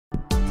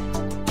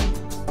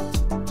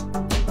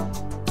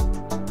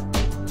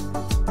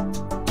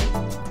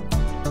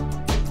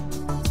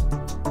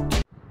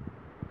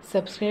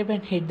subscribe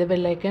and hit the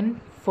bell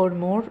icon for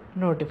more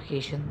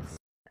notifications.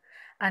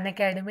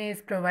 Unacademy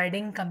is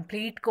providing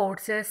complete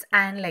courses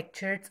and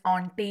lectures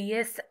on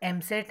TS,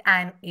 EAMCET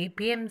and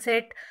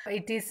APEAMCET.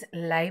 It is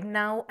live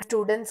now.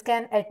 Students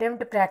can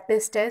attempt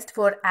practice test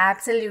for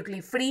absolutely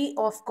free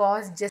of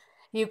cost.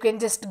 You can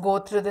just go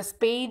through this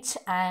page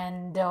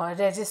and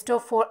register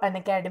for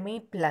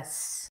Unacademy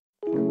Plus.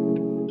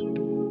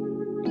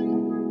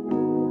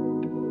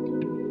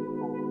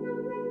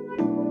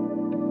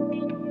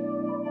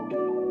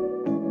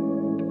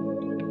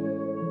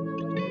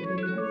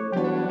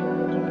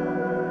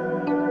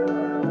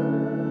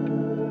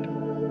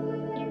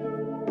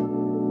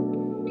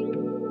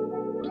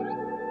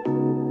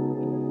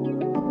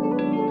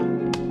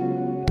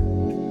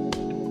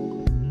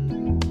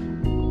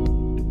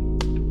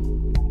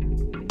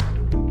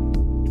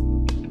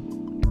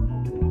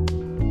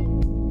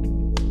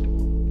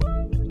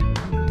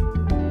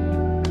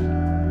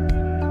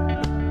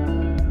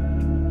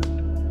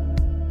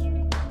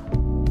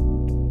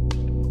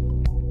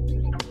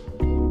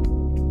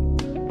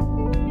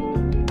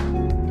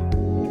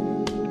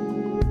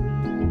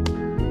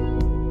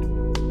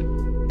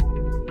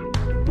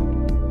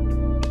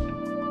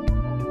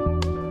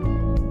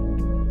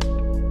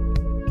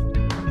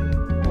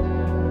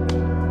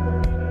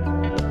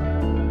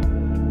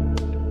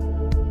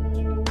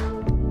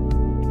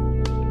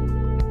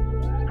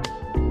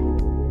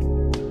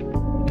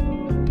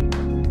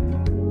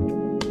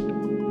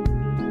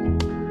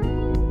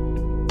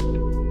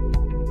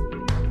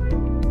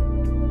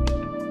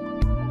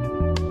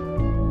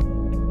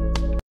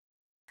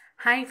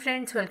 Hi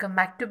friends, welcome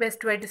back to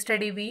Best Way to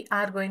Study. We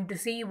are going to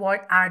see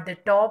what are the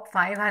top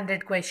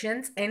 500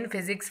 questions in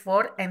physics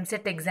for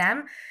EAMCET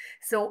exam.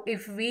 So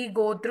if we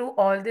go through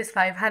all these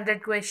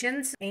 500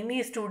 questions,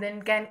 any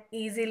student can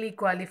easily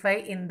qualify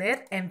in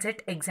their EAMCET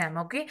exam.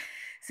 Okay,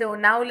 so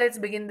now let's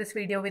begin this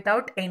video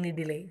without any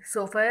delay.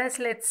 So first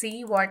let's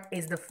see what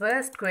is the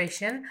first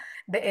question.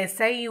 The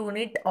SI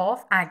unit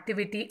of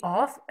activity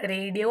of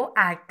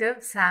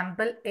radioactive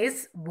sample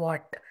is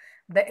what?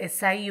 The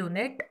SI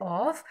unit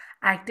of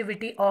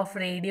activity of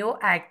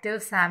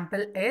radioactive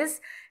sample is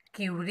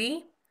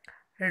Curie,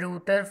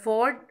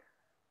 Rutherford,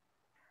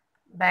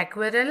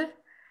 Becquerel,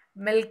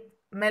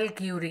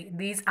 Mercury.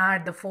 These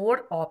are the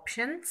four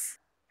options.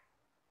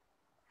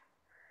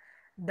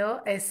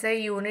 The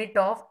SI unit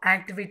of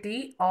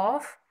activity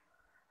of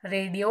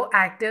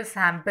radioactive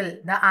sample.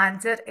 The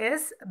answer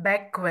is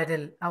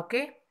Becquerel.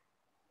 Okay.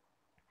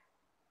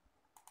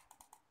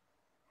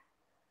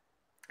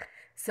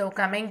 So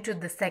coming to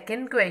the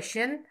second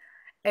question,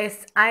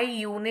 SI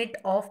unit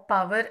of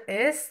power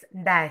is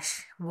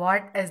dash.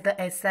 What is the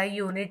SI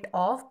unit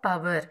of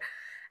power?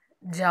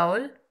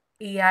 Joule,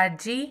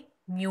 ERG,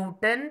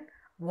 Newton,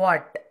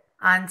 watt.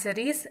 Answer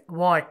is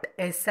watt.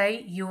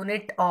 SI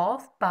unit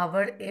of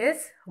power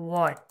is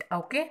watt.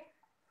 Okay.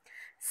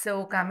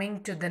 So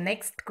coming to the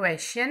next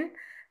question,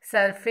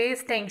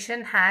 surface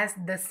tension has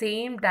the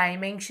same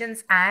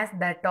dimensions as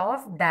that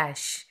of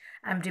dash.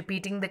 I'm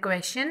repeating the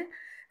question.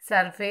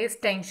 Surface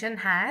tension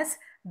has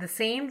the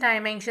same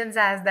dimensions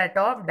as that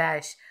of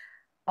dash.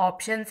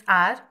 Options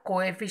are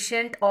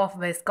coefficient of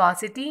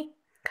viscosity,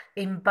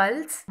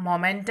 impulse,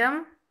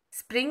 momentum,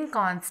 spring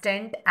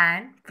constant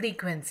and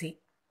frequency.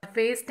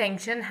 Surface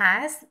tension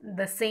has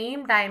the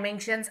same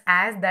dimensions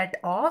as that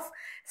of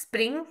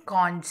spring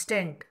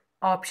constant.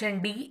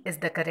 Option D is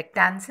the correct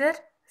answer.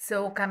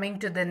 So coming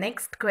to the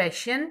next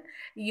question,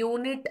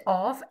 unit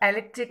of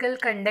electrical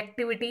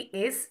conductivity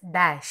is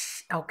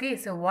dash. Okay,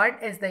 so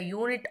what is the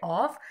unit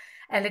of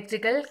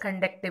electrical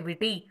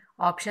conductivity?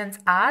 Options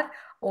are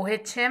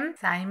OHM,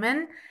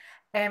 Simon,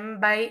 M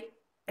by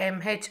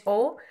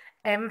MHO,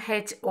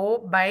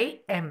 MHO by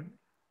M.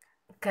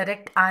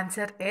 Correct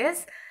answer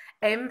is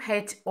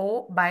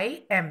MHO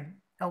by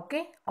M.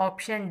 Okay,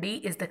 option D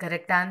is the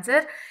correct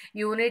answer.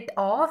 Unit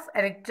of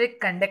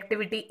electric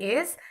conductivity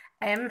is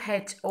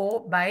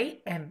MHO by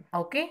M.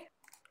 Okay.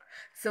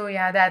 So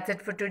yeah, that's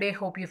it for today.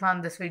 Hope you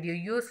found this video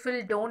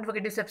useful. Don't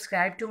forget to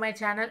subscribe to my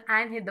channel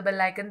and hit the bell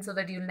icon so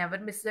that you'll never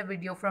miss a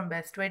video from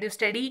Best Way to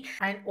Study.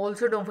 And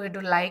also don't forget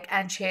to like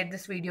and share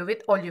this video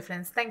with all your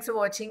friends. Thanks for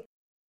watching.